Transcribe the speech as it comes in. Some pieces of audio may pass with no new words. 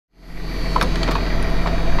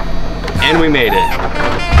And we made it.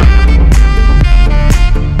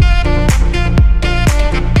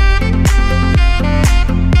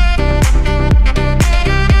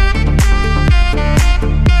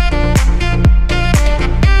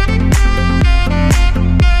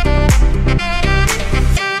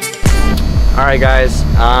 Alright guys,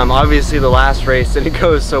 obviously the last race didn't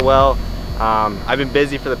go so well. I've been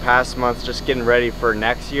busy for the past month just getting ready for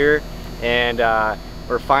next year, and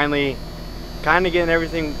we're finally kind of getting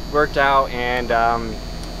everything worked out, and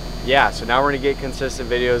yeah, so now we're gonna get consistent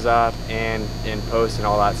videos up and post and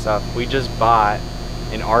all that stuff. We just bought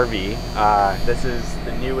an RV. This is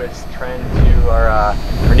the newest trend to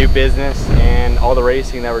our new business and all the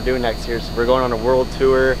racing that we're doing next year. So we're going on a world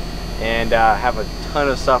tour and have a ton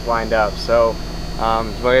of stuff lined up. So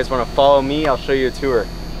if you guys want to follow me, I'll show you a tour.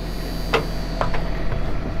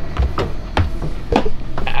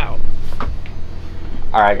 Ow.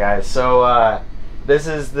 Alright guys, so this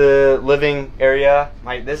is the living area.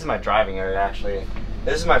 This is my driving area actually.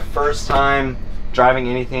 This is my first time driving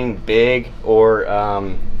anything big, or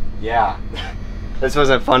yeah, this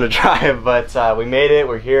wasn't fun to drive, but we made it,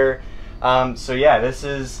 we're here. So yeah, this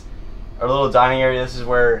is our little dining area. This is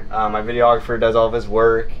where my videographer does all of his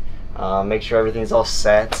work, make sure everything's all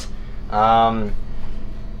set.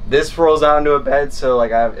 This rolls out into a bed, so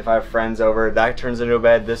like if I have friends over, that turns into a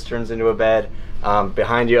bed, this turns into a bed.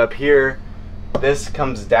 Behind you up here, this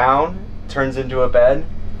comes down, turns into a bed.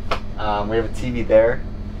 We have a TV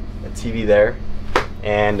there,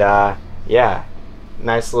 and yeah,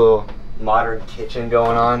 nice little modern kitchen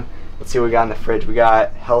going on. Let's see what we got in the fridge. We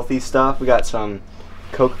got healthy stuff. We got some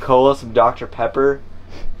Coca-Cola, some Dr. Pepper,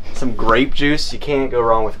 some grape juice. You can't go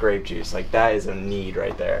wrong with grape juice. Like, that is a need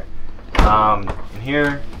right there. And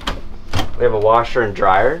here we have a washer and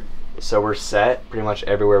dryer, so we're set pretty much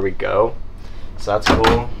everywhere we go, so that's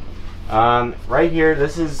cool. Right here,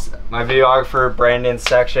 this is my videographer Brandon's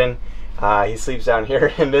section. He sleeps down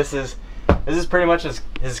here, and this is pretty much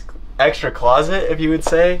his extra closet, if you would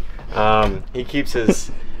say. He keeps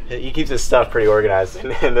his stuff pretty organized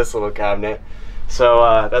in this little cabinet.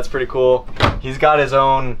 So that's pretty cool. He's got his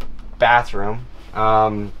own bathroom,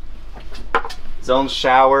 his own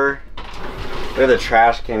shower. We have the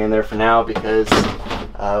trash can in there for now because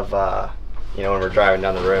of you know, when we're driving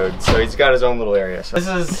down the road. So he's got his own little area. So this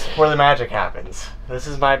is where the magic happens. This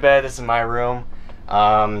is my bed. This is my room.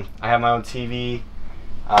 I have my own TV.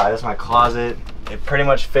 This is my closet. It pretty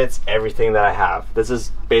much fits everything that I have. This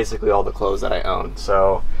is basically all the clothes that I own.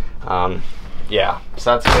 So yeah,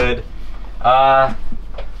 so that's good. Got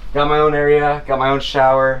my own area, got my own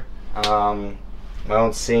shower, my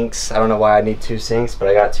own sinks. I don't know why I need 2 sinks, but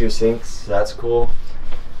I got 2 sinks, so that's cool.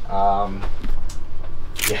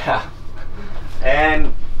 Yeah,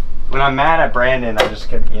 and when I'm mad at Brandon, I just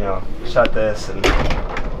could, you know, shut this and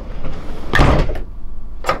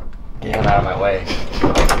get him out of my way.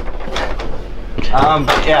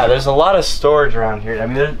 But yeah, there's a lot of storage around here. I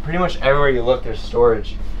mean, there's pretty much everywhere you look, there's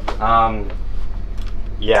storage.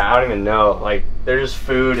 Yeah, I don't even know. Like, there's just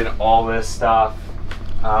food and all this stuff.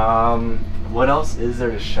 What else is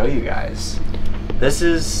there to show you guys? This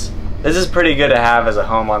is pretty good to have as a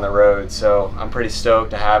home on the road, so I'm pretty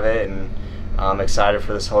stoked to have it, and I'm excited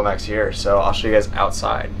for this whole next year. So I'll show you guys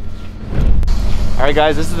outside. All right,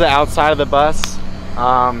 guys, this is the outside of the bus.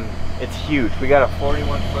 It's huge. We got a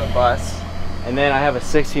 41-foot bus, and then I have a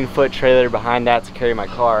 16-foot trailer behind that to carry my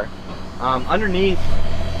car. Underneath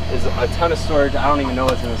is a ton of storage. I don't even know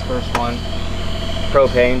what's in this first one.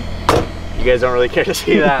 Propane. You guys don't really care to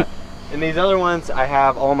see that. In these other ones, I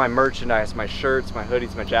have all my merchandise, my shirts, my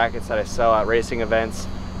hoodies, my jackets that I sell at racing events.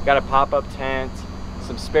 Got a pop-up tent,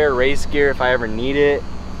 some spare race gear if I ever need it.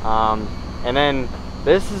 And then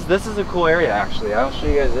this is a cool area actually. I'll show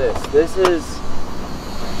you guys this.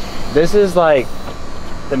 This is like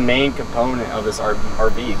the main component of this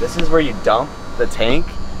RV. This is where you dump the tank.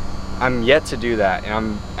 I'm yet to do that, and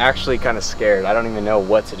I'm actually kind of scared. I don't even know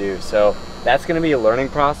what to do. So that's gonna be a learning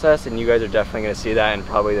process, and you guys are definitely gonna see that in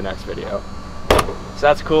probably the next video. So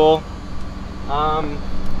that's cool.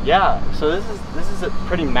 Yeah, so this is a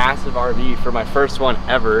pretty massive RV for my first one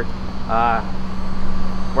ever.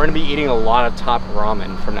 We're gonna be eating a lot of top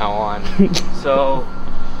ramen from now on. So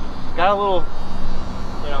got a little,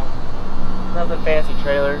 you know, nothing fancy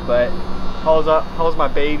trailer, but holds my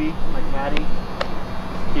baby, my caddy.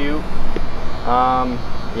 Cute.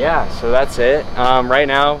 Yeah, so that's it. Right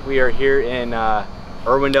now we are here in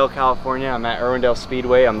Irwindale, California. I'm at Irwindale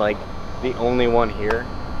Speedway. I'm like the only one here,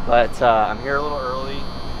 but I'm here a little early,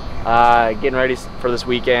 getting ready for this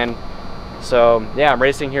weekend. So yeah, I'm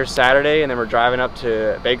racing here Saturday, and then we're driving up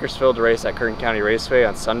to Bakersfield to race at Kern County Raceway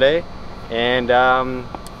on Sunday. And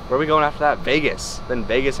where are we going after that? Vegas. Then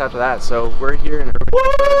Vegas after that. So we're here in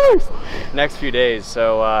the next few days.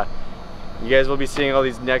 So you guys will be seeing all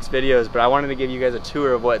these next videos, but I wanted to give you guys a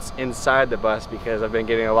tour of what's inside the bus because I've been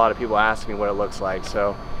getting a lot of people asking me what it looks like.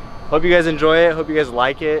 So hope you guys enjoy it. Hope you guys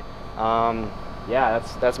like it. Yeah,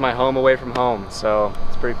 that's my home away from home. So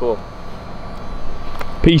it's pretty cool.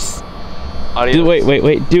 Peace. Adios.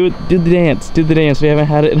 Wait. Do the dance. Do the dance. We haven't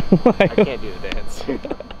had it in a while. I can't do the dance.